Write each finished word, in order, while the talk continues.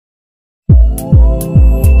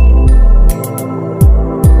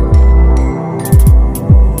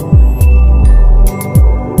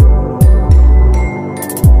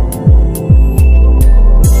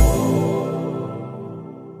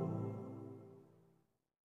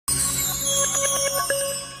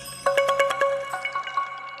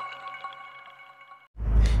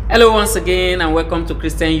Hello once again and welcome to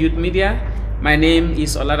Christian Youth Media. My name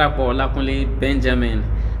is Oladapo Olakunle Benjamin.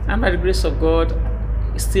 And by the grace of God,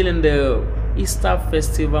 still in the Easter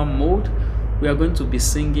festival mode, we are going to be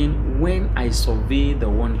singing When I Survey the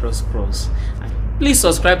Wondrous Cross. Please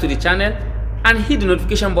subscribe to the channel and hit the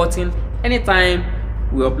notification button anytime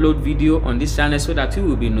we upload video on this channel so that you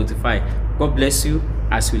will be notified. God bless you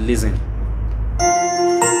as you listen.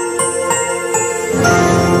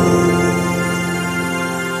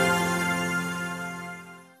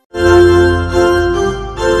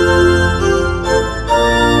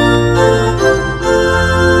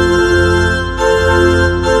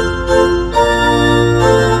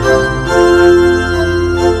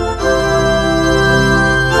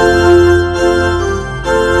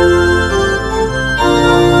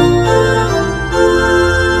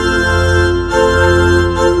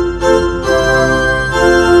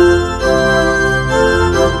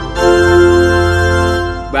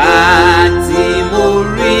 Gbati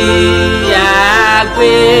Mori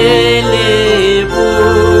Agbelebu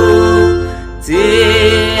tí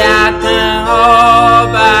a kan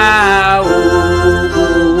ọba ògo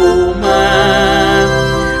mọ́,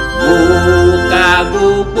 mo ka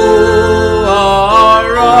gbogbo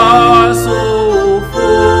ọ̀rọ̀ ṣòfò,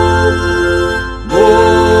 mo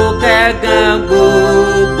kẹ́gàn gbogbo